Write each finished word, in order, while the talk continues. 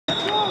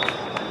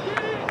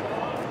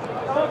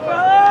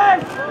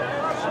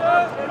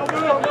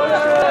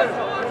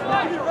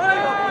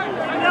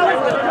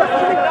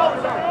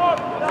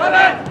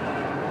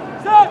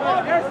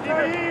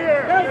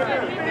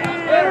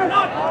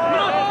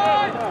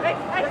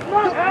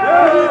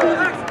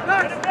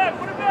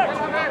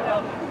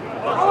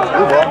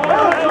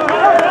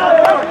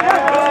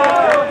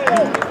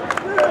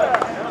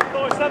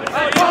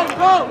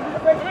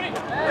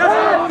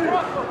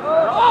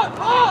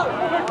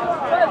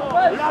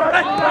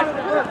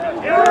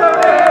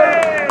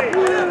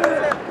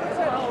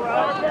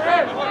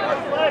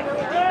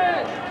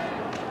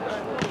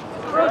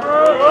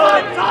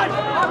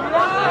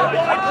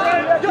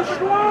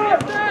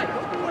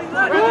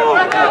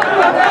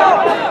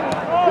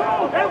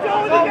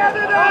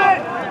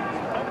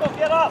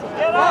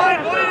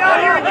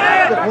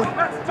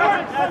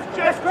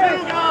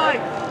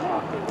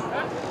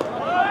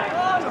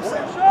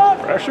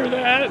Pressure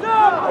that.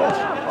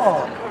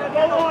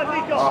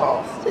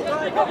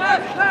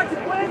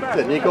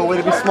 Nico, way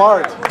to be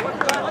smart.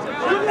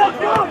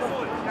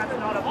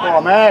 Come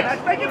on,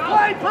 Max. Make it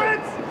play,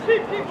 Prince!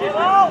 Keep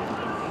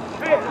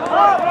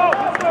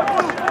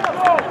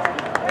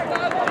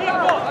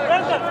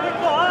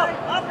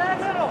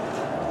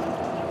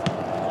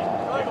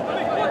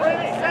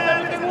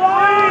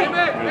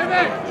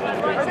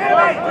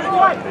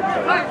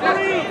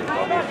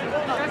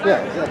Yeah,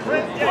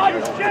 exactly.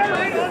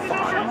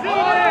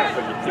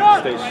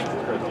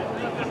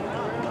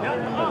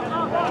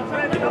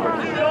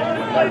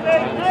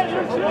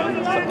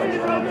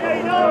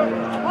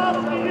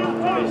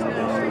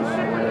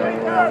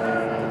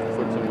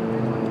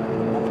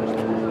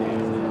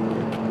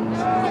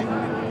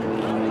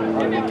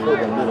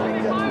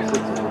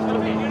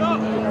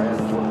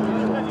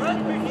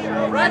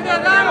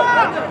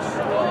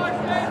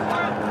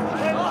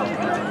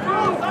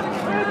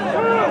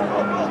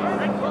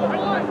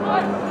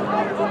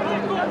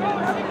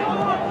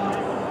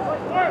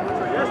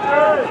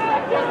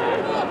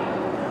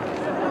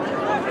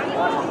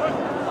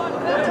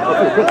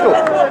 Let's go.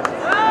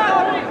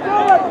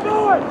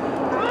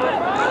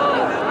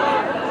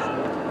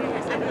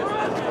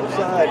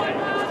 Outside.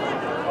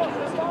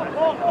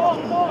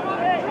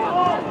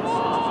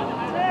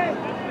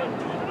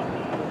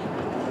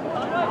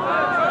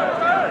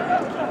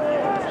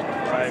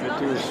 Drive it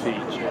to his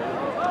feet.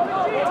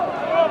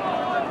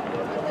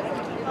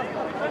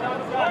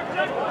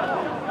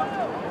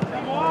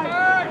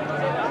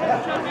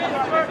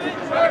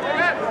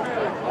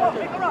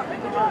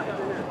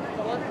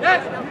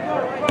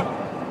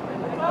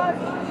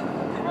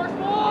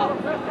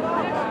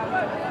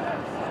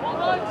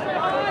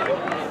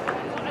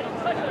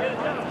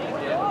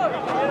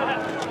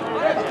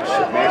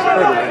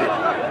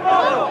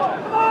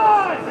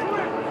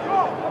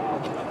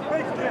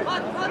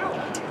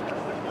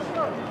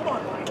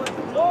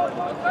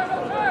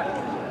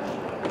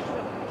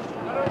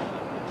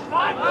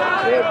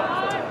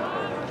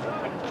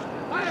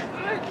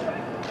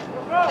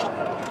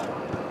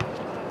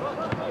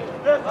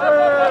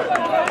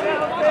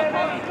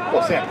 Go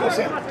Sam, go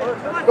Sam.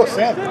 Go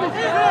Sam.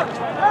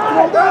 Come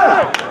on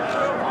down.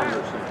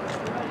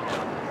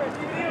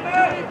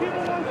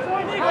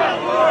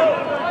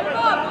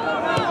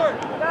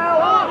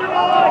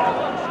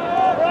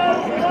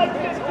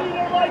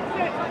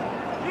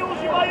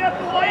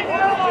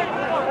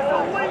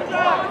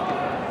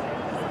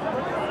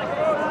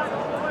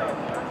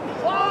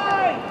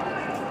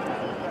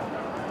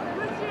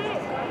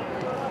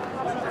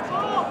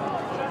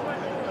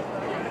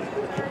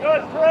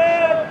 Good,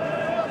 Fred!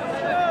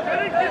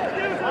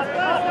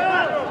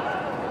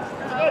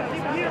 Good,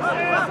 keep it here,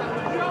 Sam!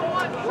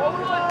 Roll the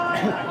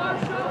line!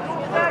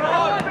 Back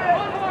on the bit!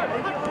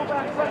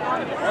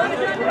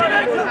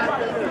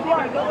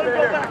 Don't let it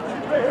go back!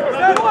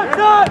 Don't let it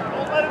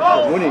go!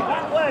 Mooney.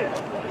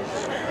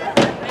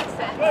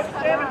 Good,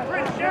 Sam and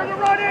Prince, share the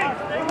running!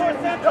 Stay more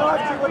central!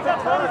 We got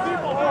 20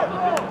 people here!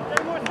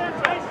 Stay more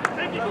central!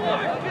 Take it!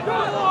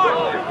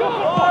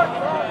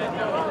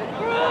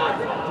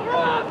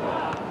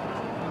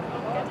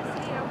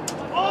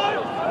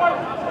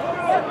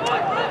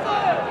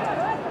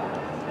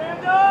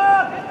 Stand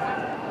up!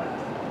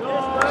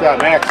 Good job,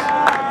 Max.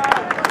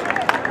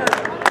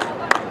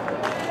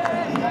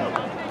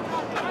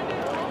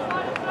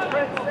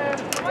 Prince, stand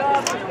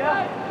up. Yeah.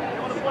 You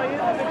want to play in?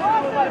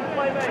 Let him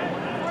play me.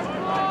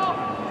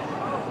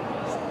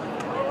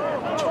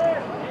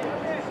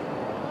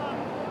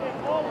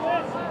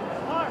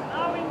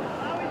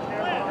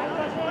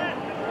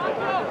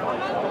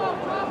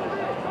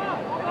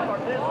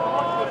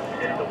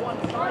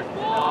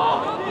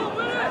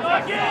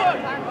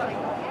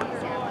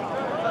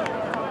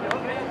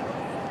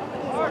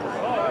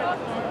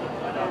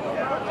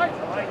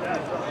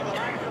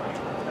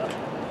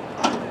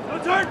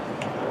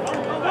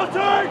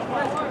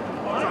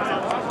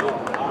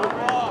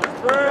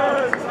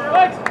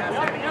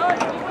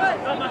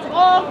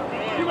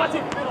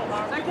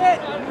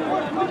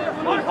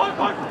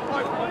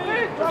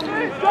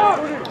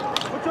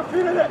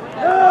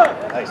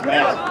 Nice,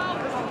 man.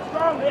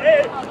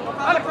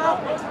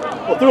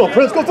 Go through him,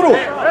 Prince, go through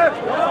him.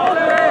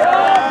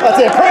 That's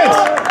it, Prince.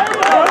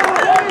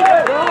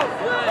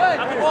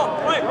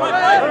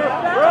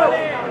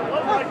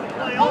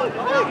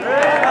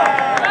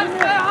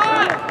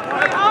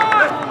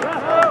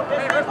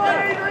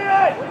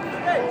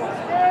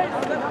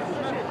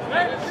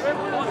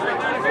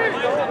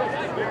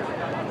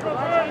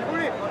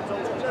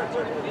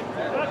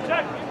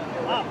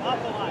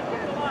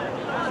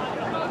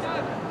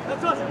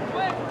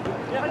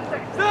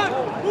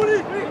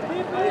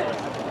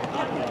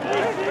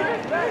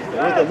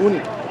 Where's the Mooney?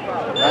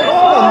 Nice.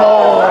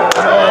 Oh,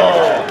 no.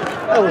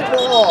 That was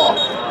ball.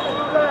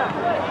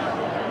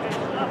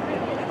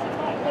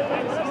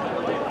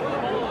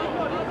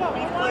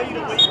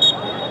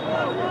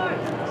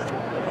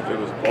 It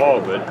was ball,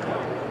 but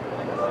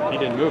he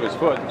didn't move his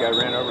foot. The guy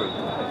ran over him.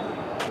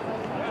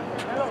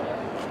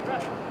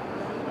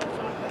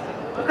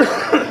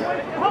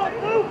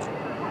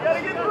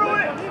 Gotta get through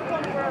it!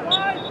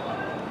 Wide!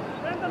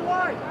 Brandon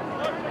wide!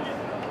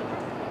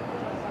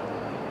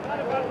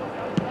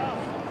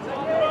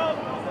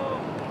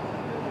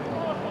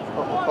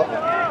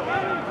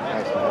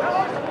 Nice.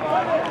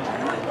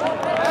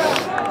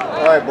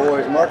 All right,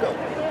 boys. Marco.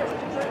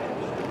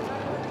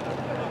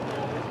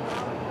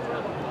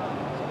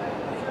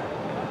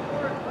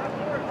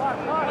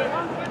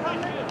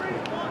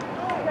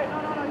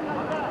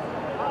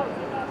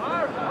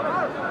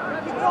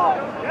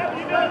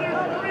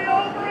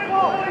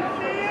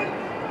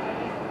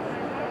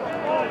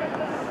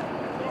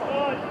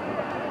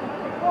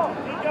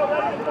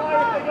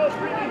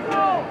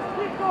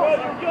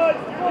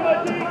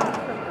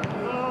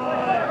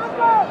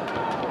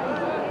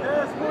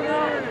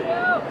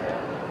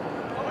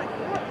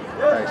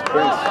 Nice,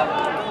 Prince.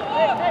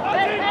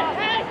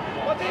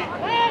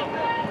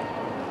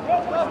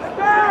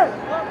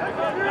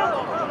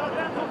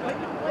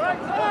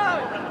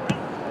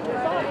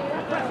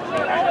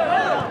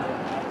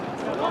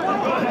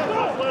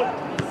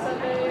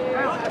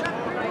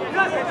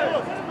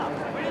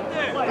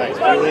 Nice,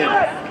 brilliant.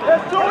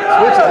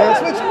 Switch it, man,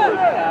 switch it.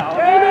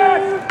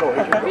 Go,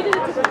 here you go.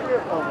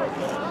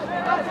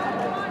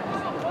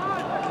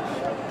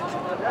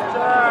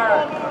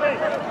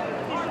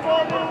 Keep the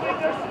ball moving,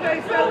 there's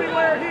space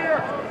everywhere here.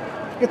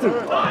 Get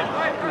through.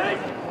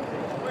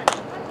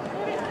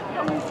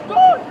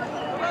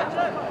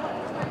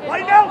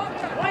 Line down,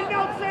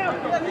 Sam.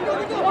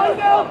 Line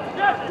down,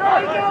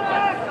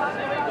 back.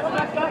 Come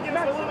back, give us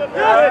a little bit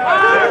more.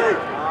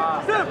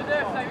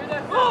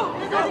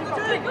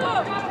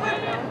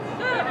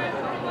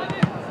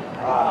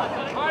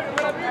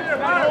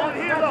 Hold it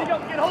here, though.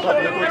 Get hold of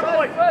it here,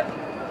 boys.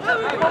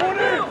 Come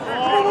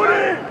on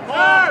in.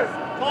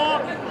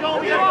 Talk. Joe,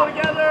 we gotta go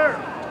together.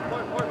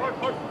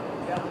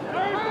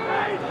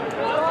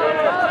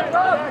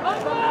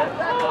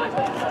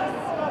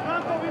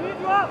 We need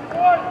you up.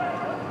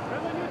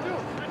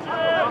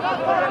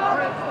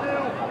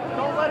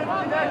 Don't let him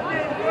connect in.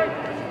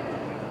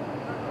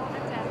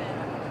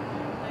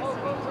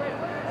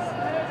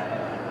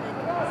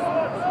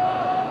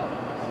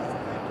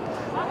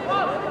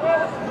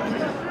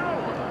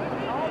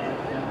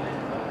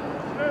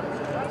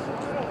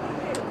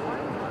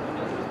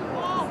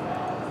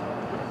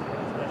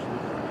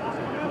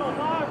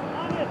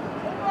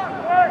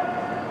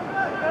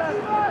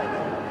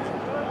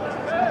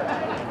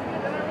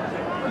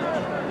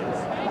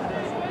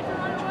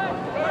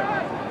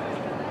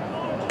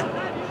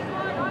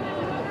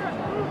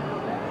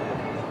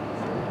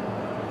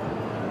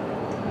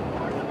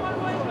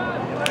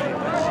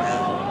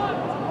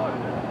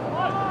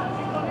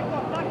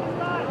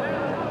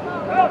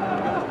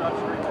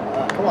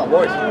 Come on,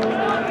 boys.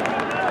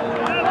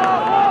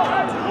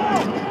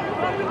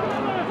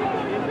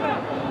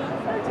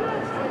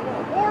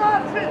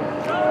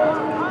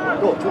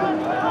 Go, Julie.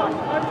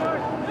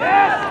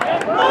 Yes!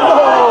 Oh!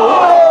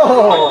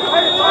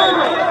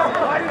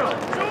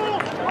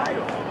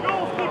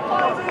 Jules, keep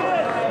closing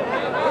it!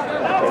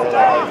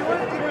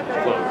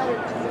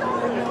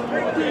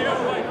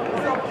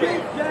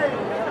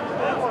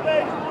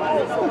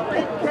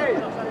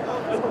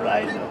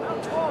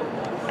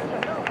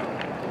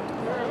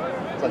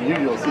 It's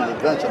unusual to see the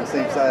bench on the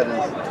same side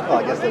as, oh,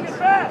 I guess that's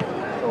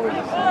always,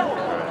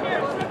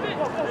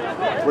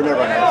 we're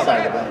never on that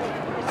side of the bench.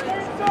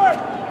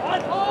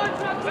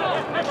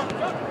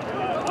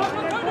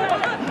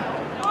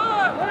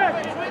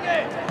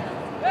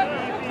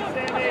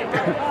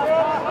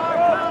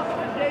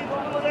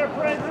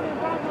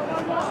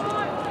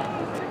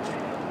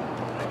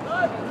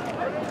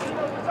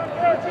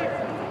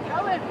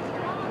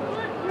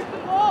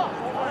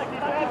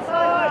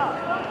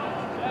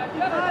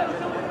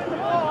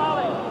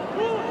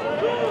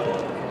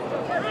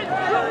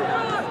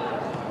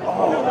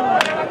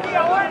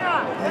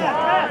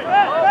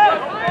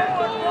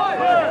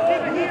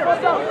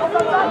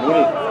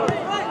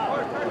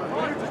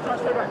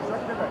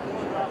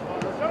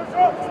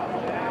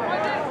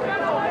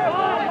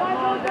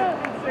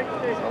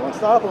 Someone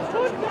stop him.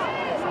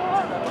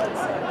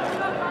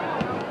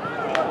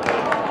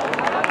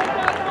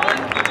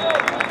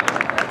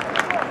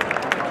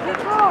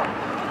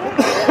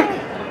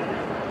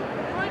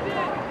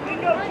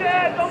 Bingo,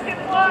 Chad, don't get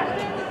blocked.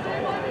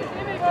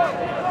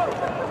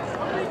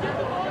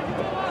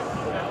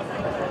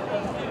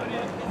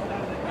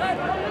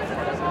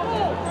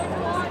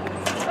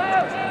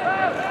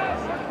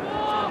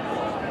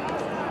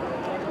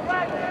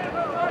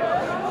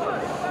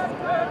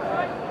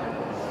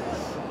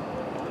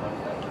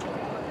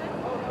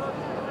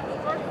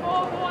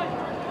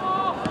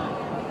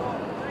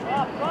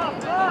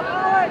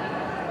 Up.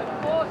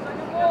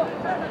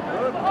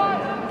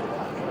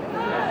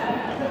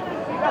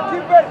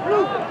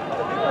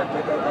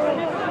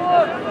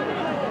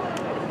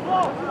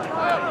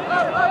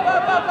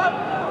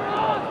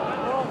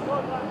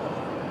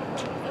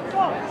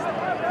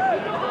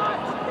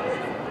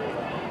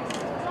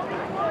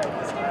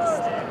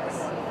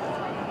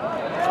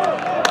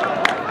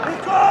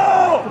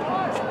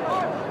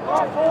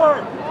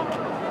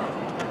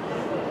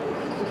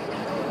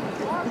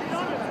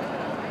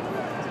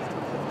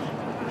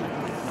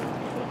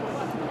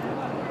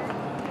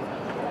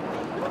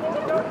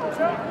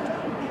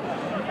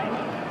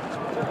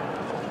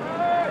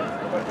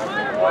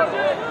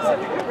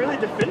 Really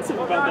defensive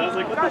about that. I was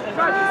like, what the heck?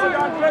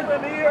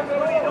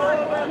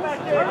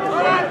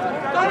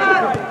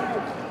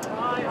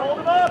 Hold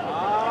him up!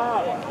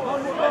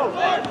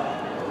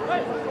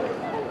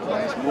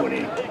 Nice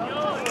morning.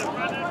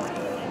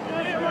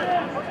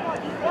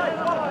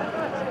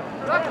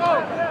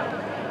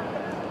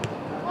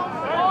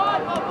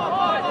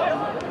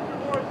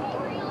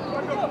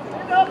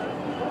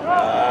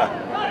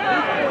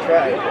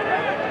 Try.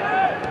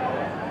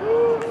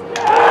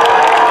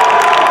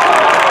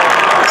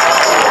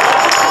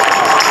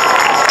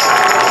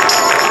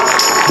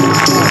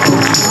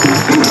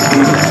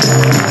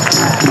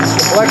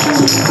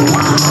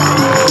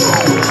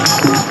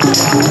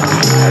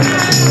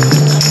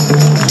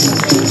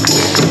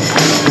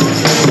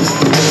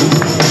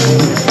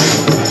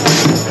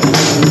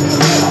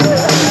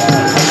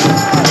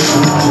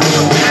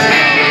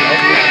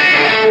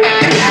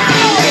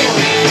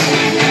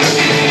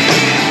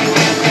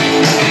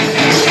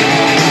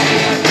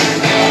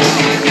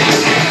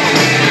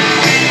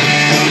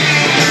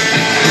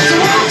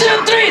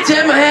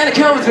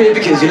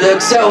 Because you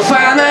look so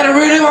fine that I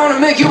really want to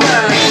make you mine.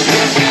 I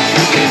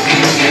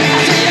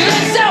say you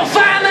look so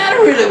fine that I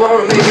really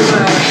want to make you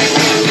mine.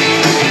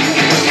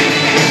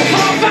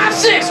 4, 5,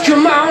 6,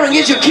 come on and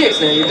get your kicks.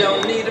 Now you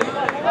don't need them.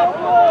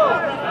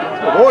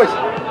 Boys.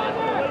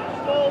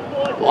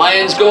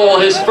 Lions goal,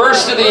 his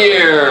first of the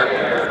year.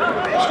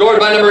 Scored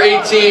by number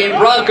 18,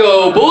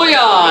 Bronco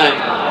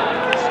Bouillon.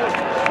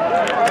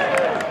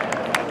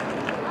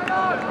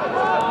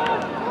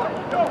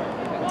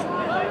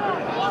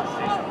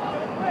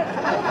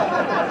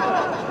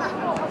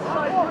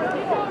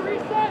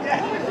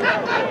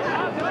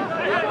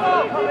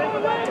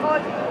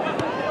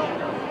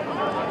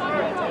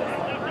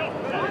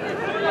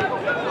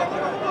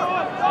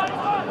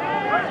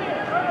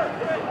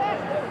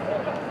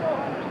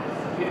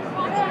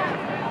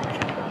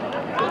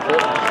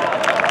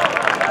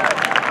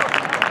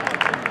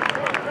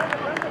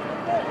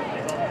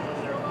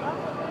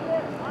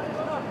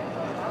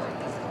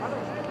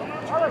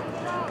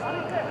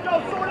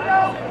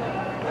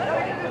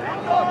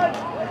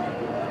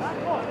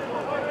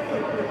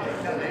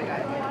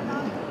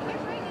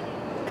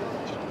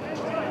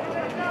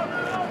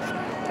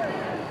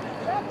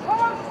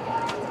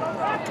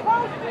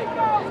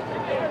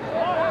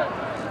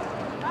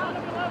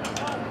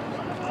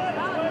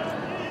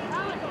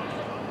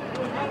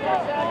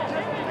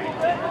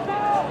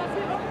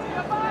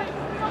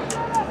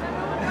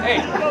 Hey!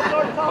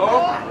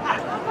 Oh!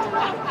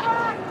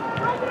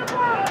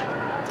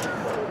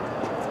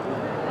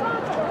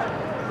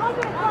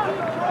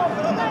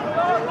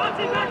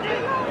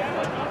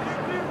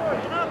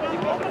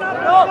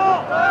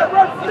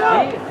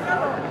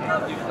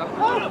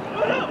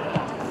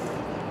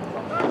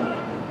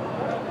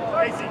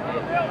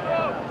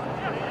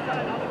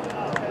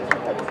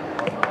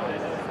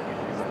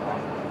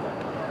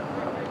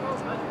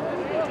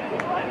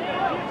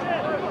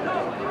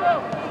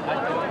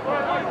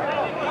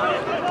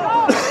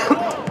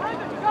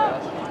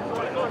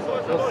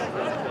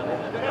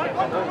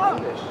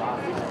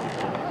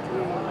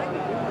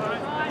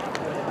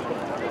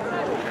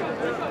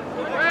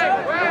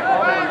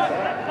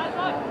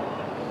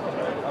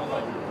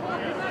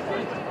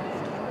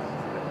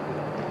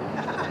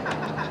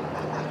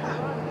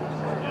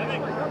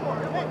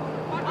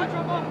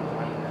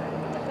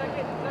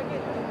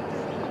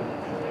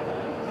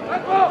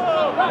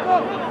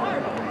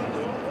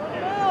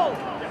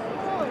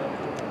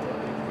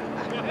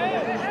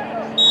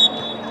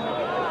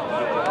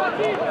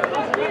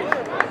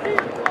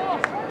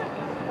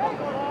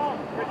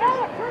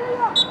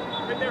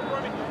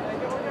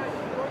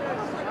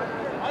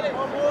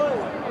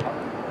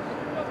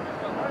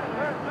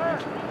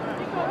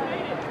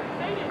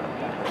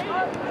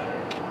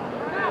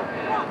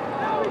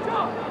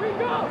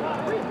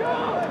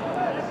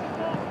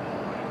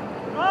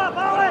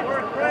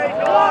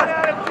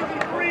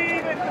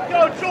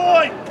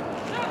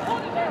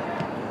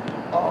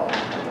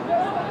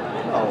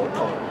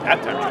 That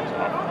time he was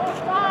off.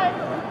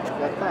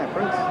 That time,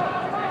 Prince.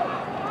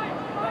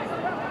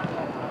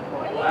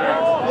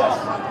 Yes.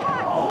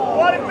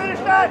 Want to finish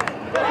that?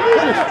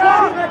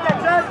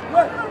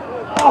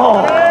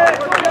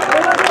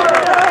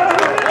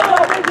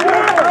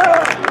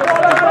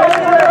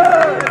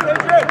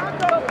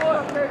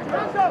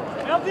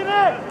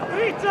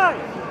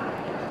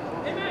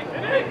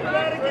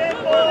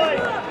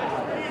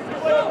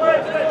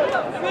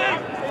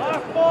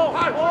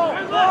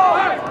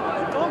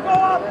 Don't go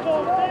up,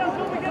 stay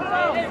until we get it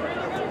out.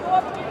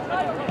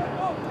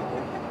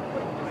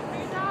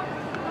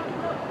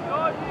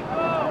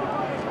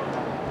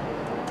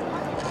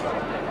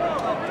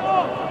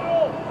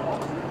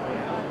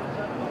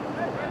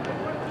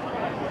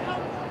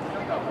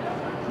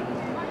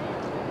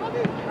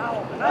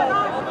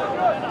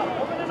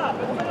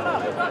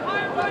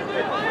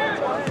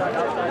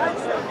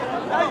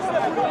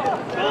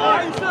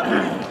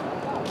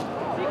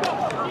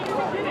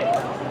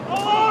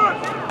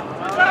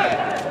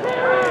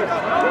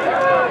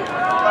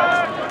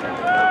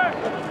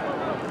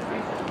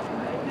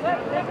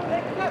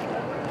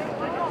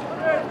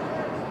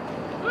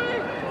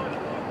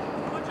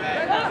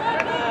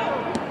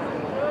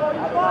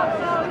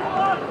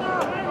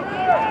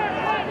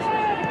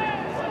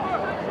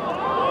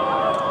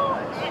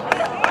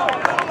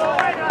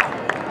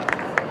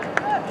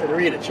 Way to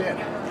read it, Chad.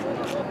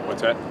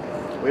 What's that?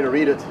 Way to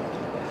read it.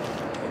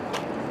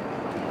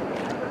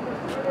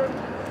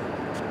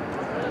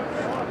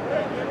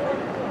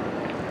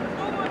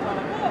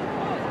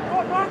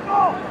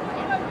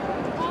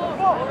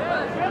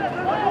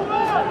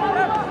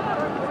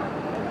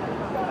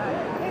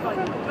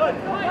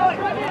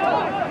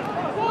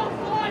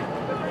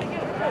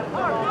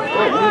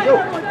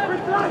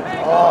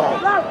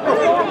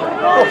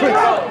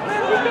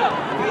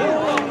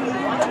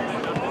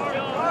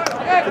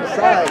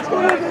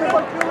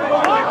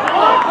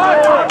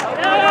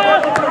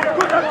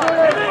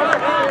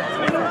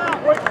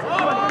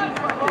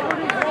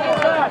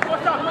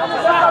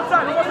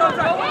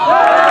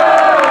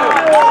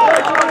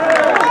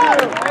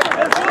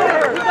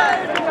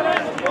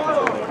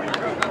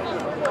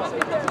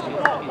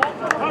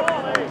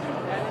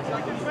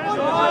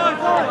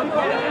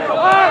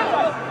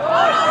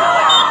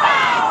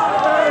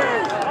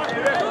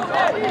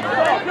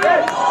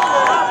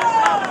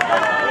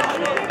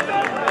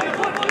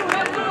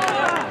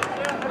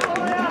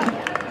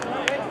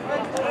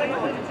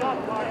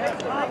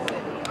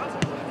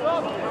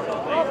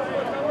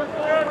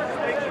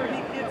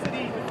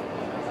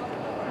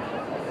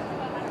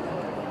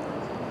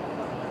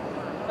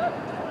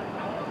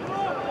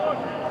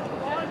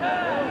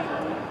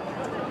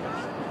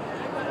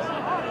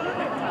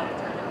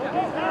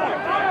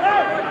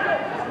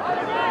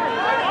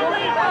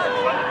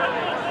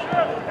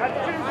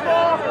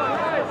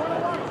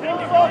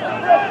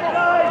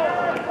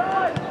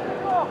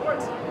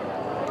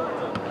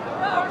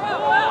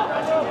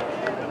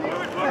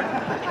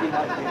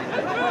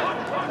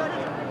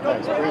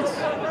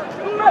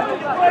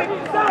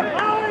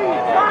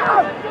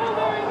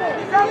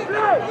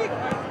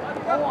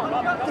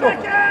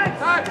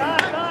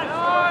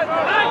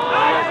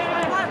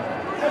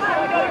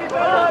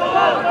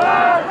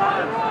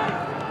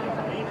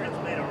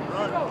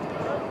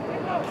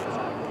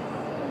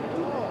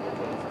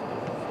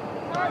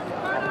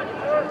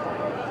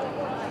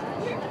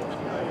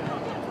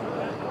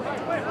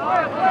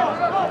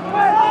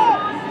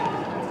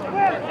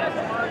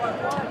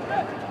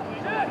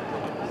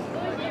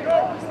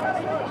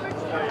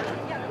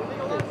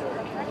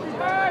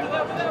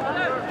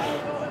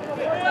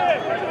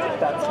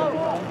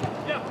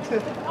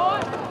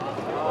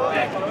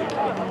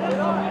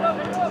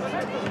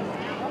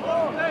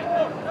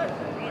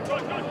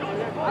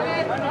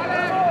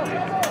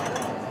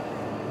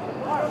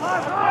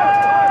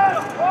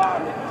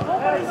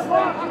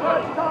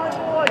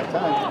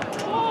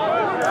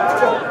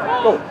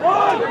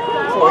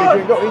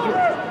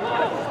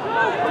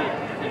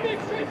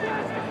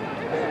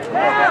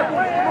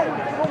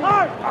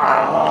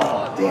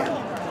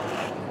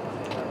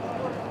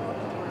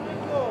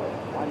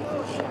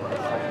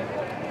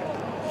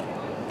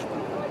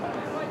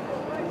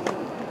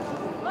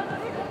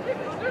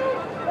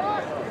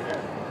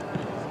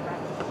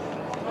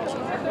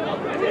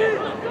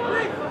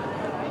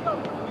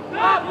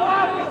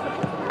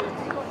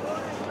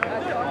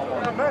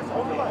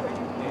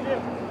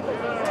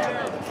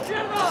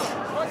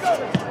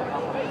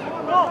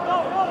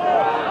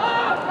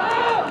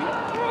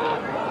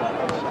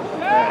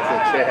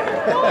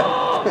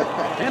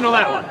 Handle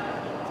that one.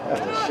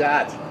 That's a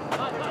shot.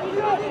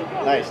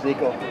 Nice,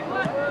 Nico.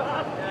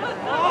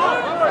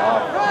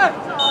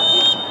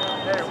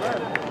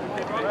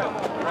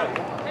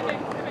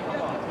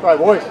 Try,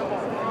 boys.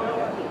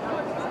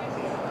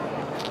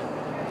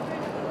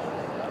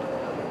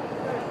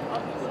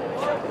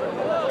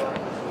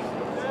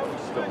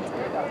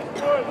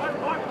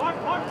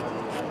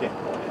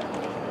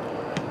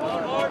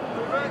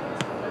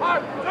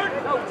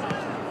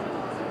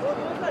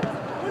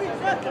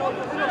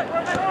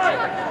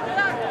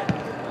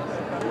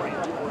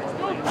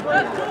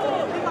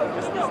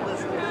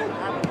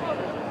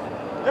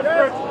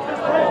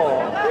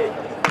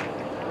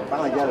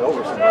 Finally got it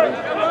over somebody.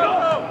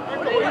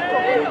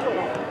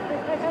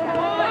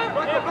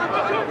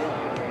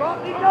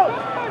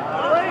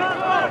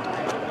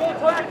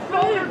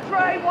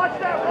 Watch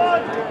that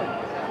run!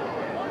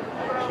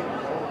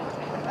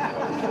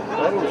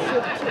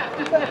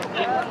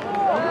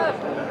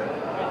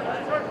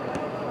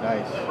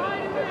 Nice.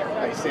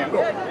 Nice, Sam. Go.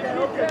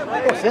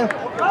 Go, Sam.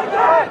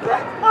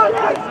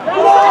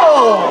 Whoa!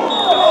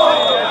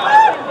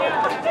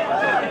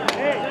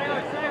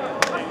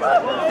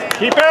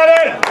 Keep at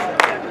it!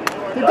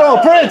 Keep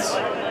going, Prince!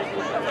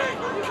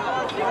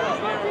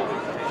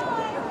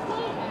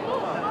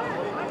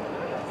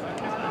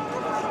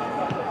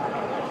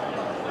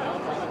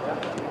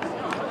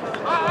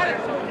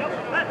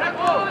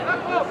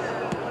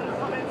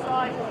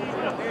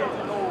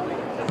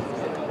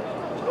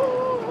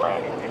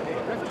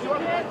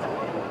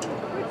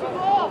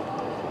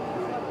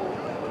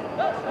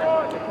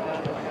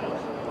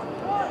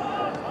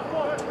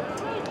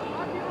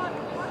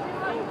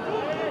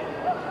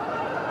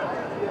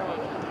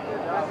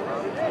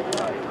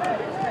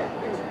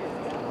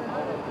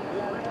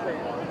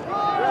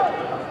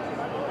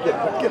 Get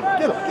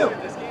him.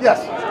 Yes.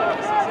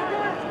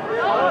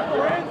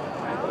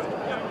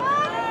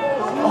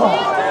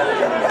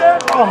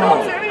 Oh.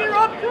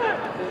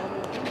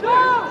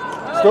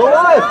 Still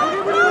alive.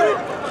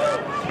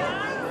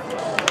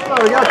 Oh,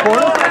 we got a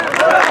corner.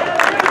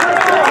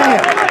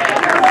 Damn.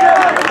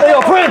 Hey, yo,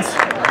 Prince.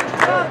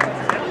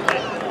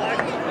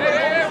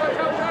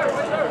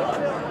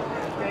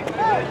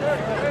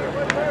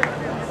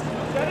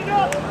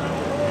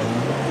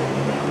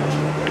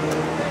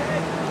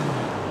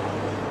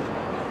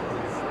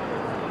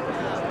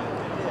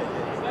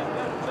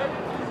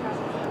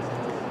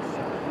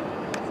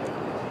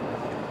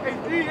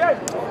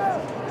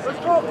 Let's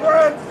go,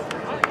 Prince!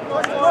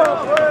 Let's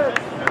go, Prince!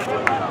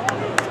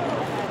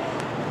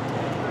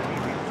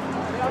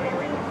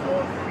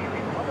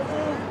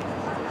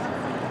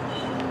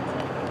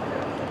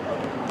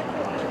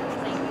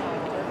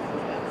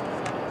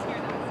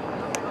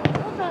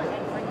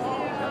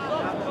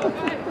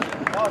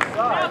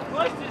 Outside.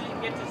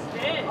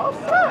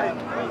 Outside.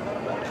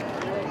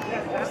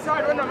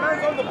 Outside when the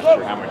man's on the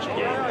boat. How much you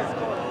gained?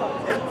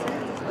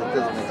 That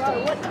doesn't make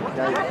sense.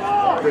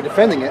 Now they're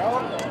defending it.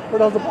 Where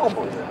does the ball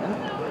go, man? I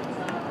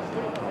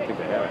think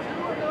they have it.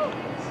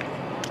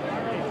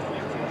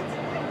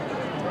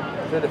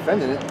 If they're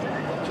defending it,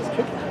 just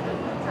kick it.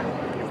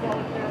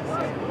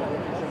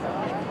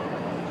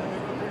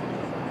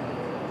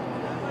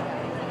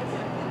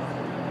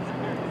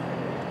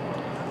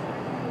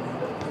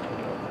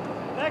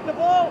 Back the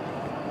ball!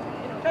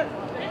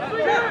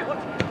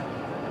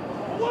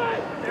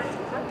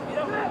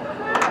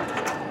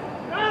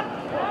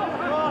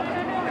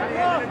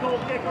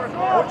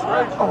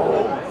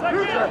 Oh.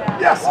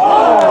 Yes!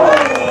 Oh.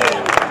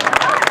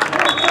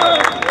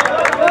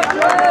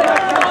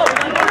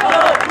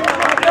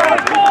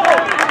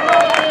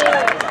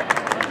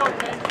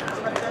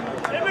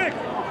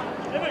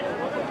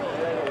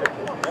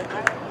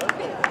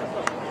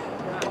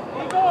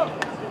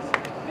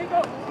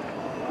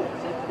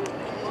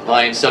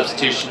 Line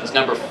substitutions,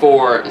 number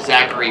 4,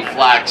 Zachary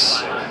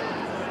Flax,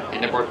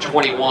 and number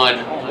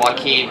 21,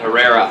 Joaquin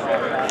Herrera.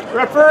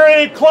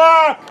 Referee,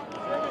 clock!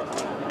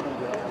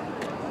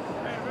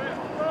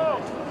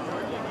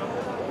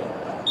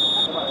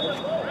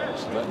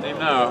 Just letting him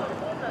know.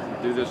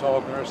 Do this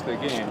all the rest of the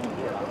game.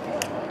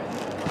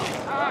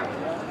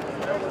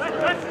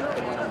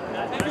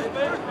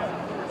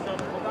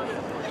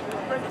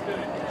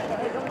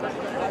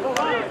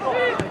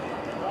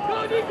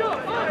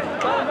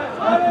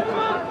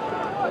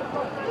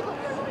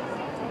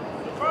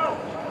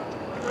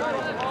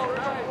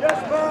 Yes,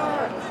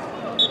 man!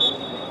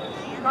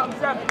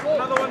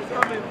 Another one's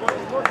coming.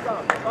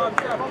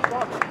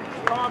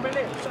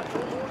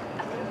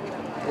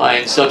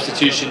 Line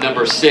substitution,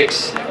 number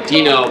 6,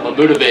 Dino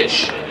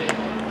Mamutovic.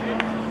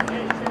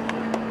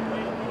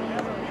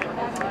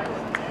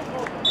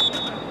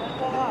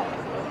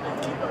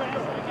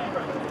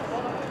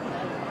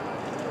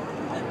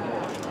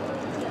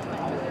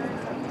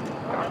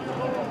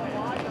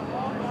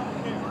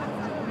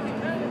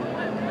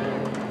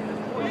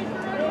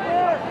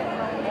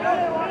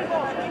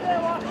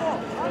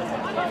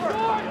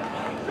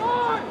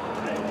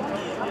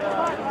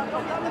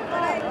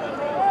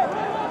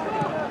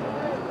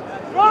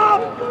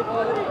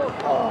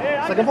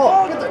 Second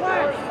ball. Get there.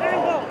 Let's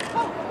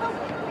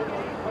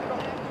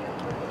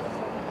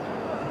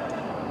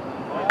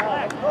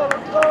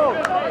go.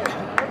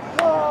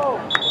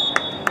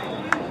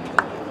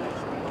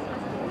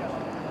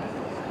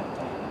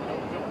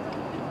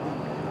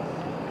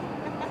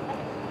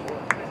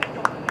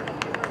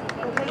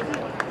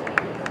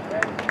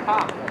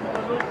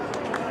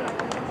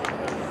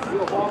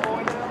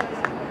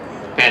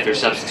 Panther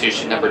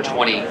substitution, number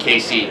 20,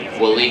 Casey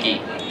Waligi.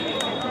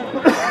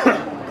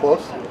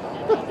 Close.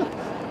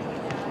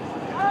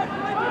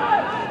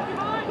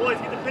 Boys,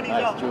 get the pennies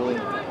Nice, up. Julie.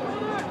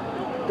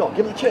 Go,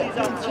 give him the chip.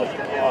 Give him the chip.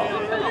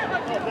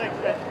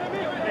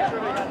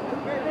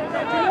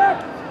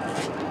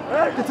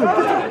 Get to it.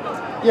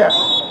 Yes.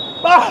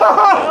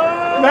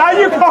 Now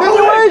you come.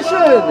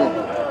 Continuation.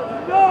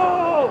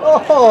 No!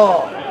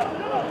 Oh.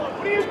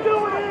 What are you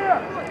doing here?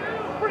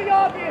 It's pretty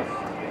obvious.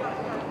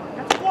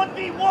 That's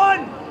 1v1.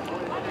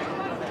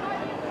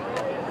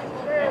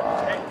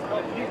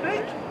 You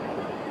think?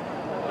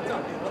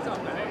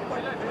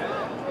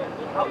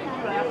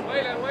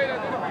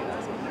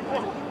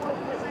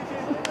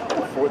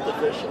 Fourth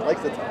official.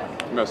 Likes the time.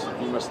 You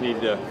must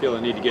need to feel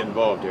the need to get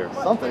involved here.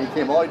 Something. He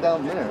came all the way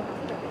down there.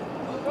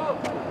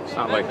 It's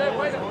not like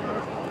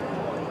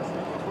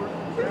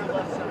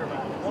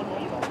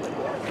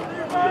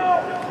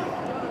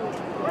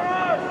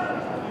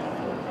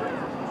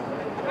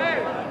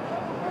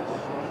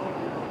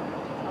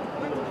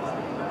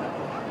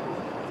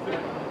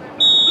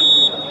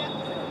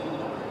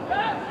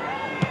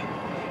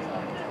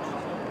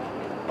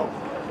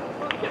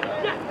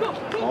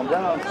Calm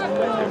down. Calm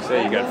down. you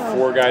say, you got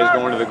 4 guys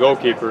going to the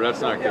goalkeeper.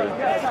 That's not good.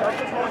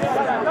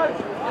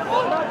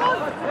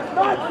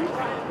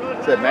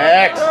 That's it,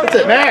 Max. That's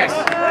it, Max.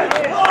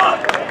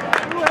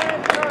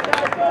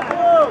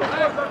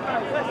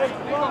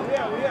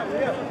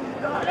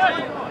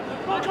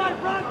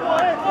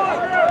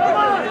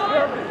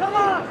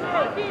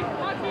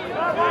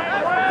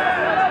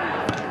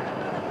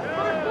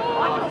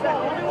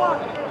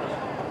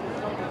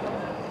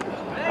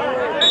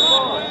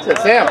 That's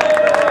it, Sam.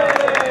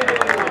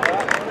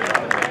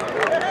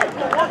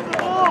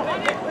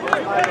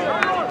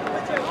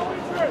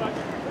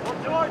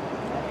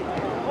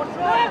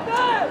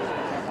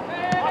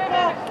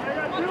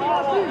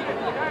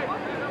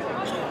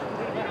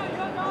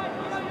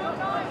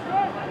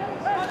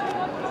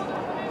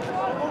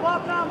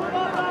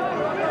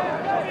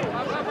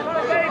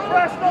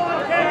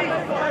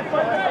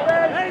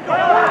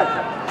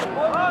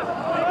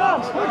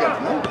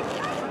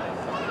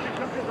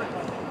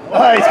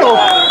 Nice, go! Oh.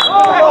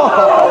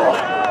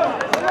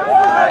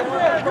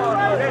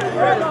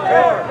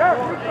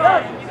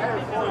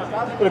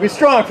 Gotta be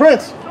strong,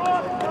 Prince.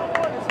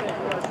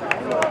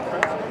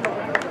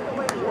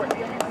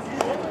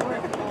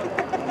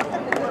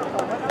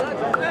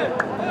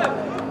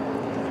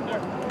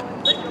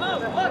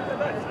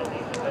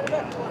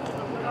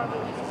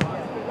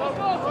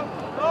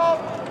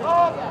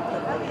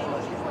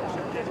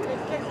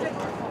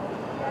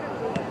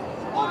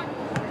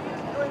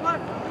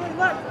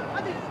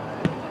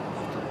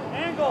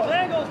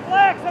 Angles,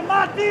 flex, and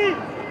Mati!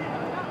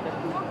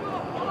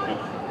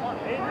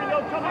 Adrian,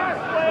 don't come here,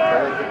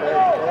 square!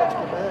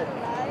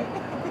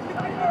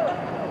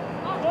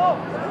 Go!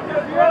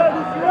 You're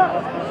up!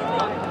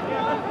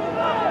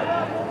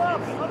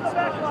 On the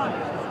back line!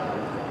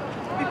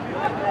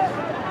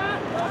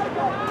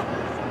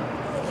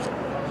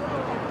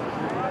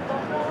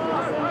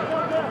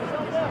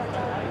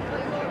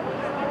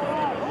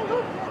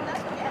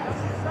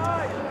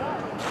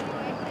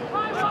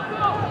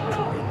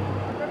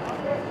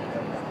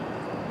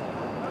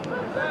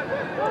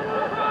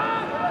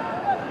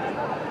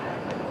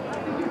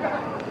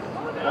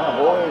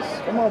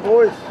 Come on,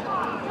 boys.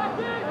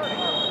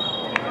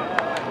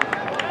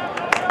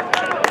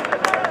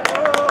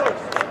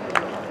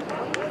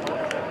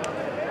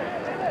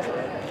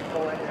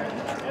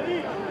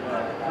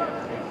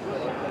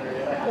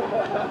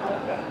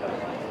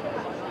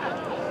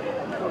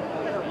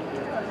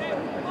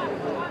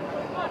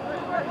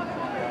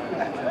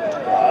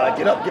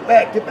 Get up, get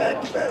back, get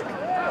back, get back.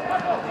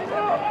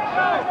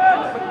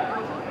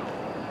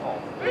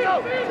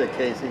 That's it,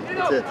 Casey.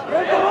 That's it.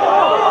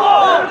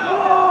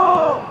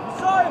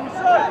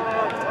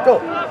 Go,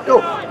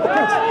 go, go,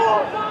 Prince.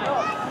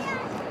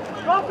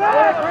 Go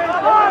back!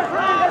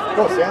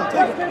 Go, Sam,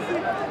 take it.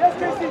 Yes,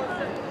 Casey!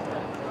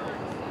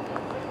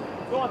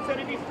 Go on,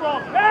 Sammy, be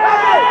strong.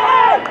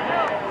 Hey!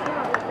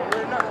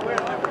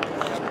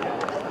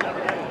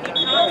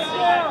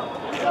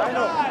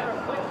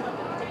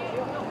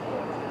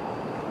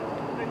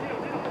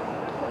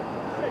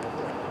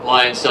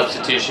 Lions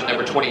substitution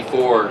number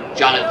 24,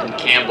 Jonathan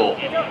Campbell.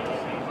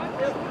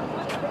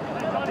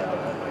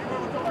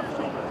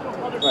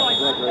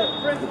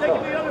 Prince, take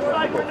the other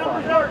side for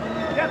number 30.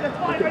 Yeah, that's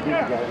fine right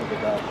there.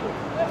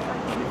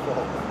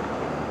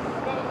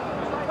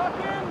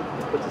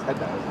 Puts his head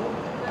down.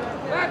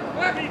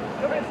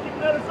 Prince, keep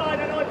the other side.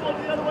 I know I told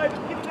you the other way, but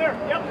keep it there.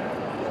 Yep.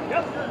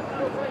 Yep.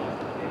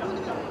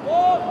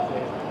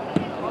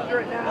 Under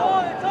it now. Oh,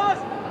 it's us.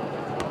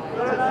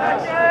 Good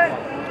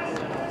action.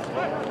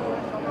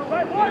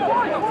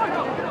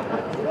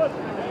 Good.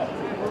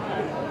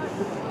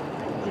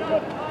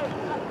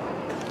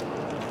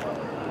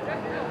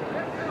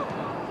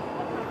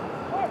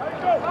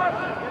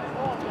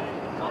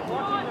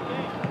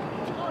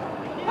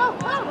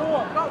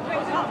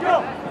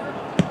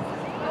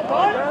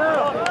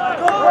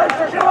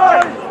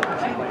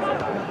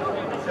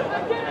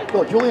 Go,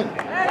 Julian.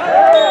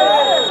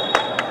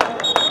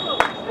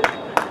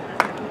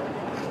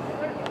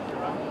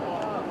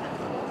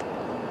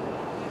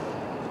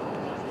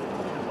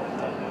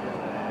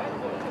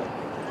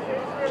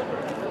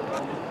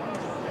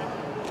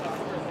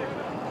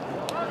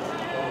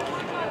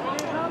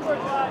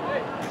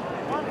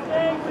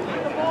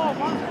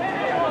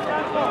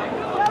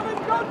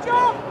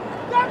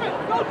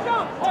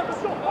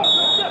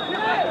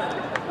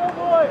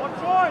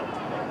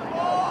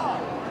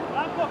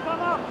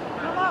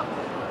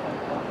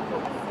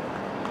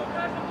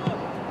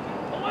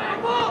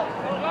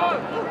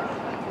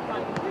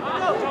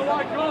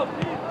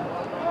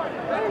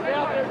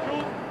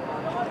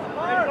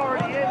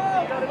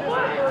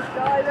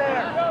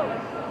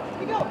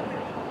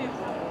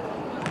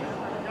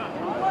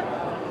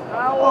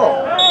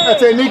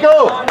 That's it,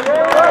 Nico.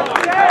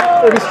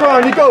 Be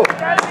strong, Nico.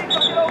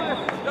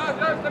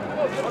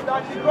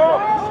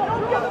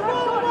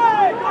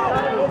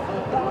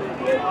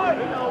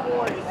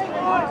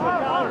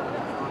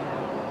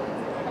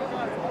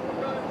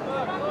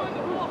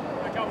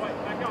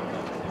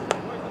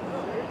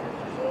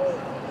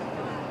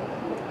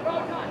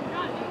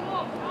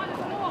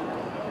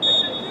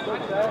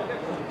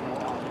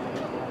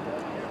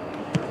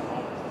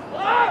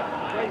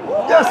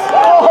 Yes!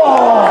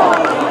 Oh!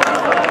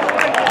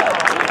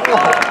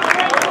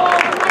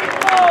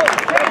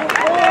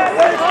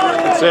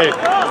 Safe.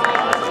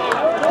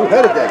 Who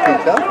headed that,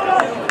 Keith, huh?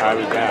 I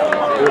was down.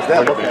 It was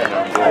them, okay.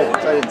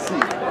 I didn't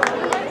see.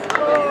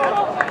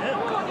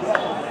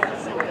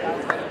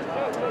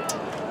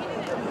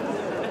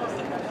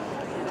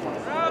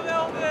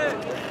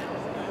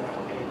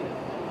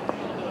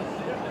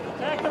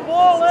 Get the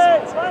ball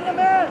in. Run them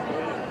in.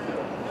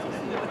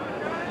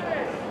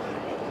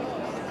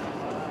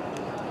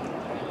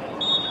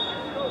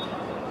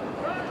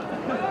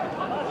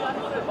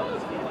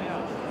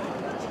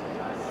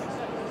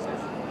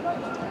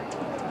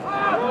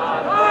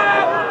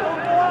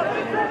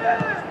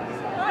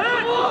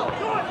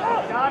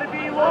 Gotta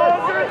be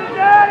longer than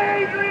that,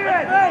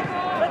 Adrian!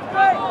 That's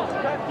great!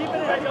 Keep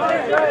it in.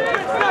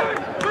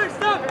 Quick,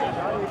 stop!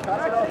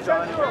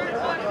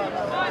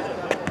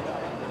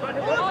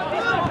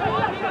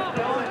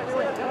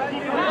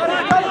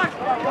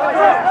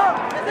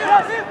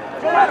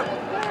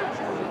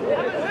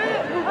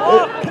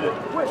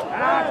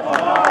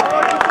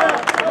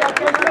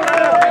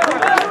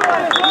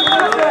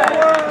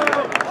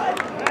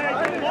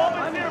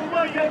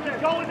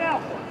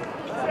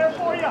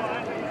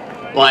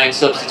 Line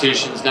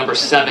substitutions, number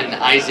 7,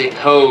 Isaac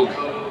Hogue,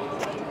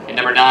 and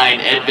number 9,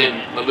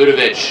 Edvin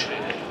Maludovic.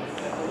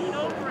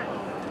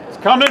 It's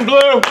coming,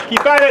 Blue.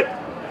 Keep at it.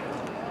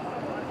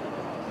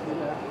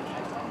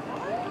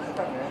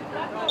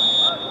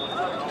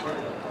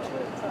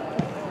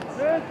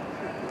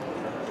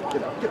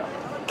 Get up, get up.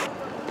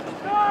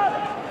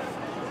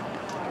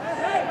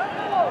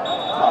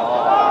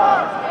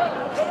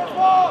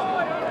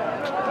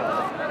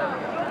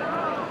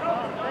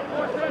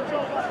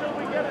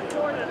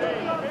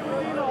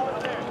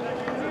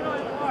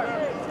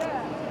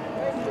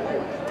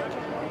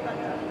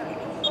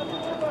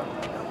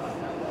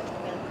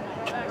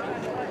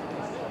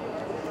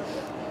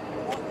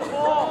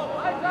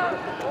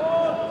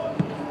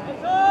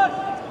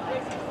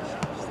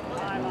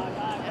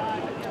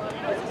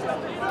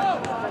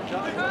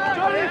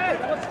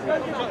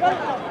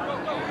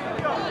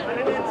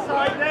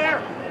 Inside there.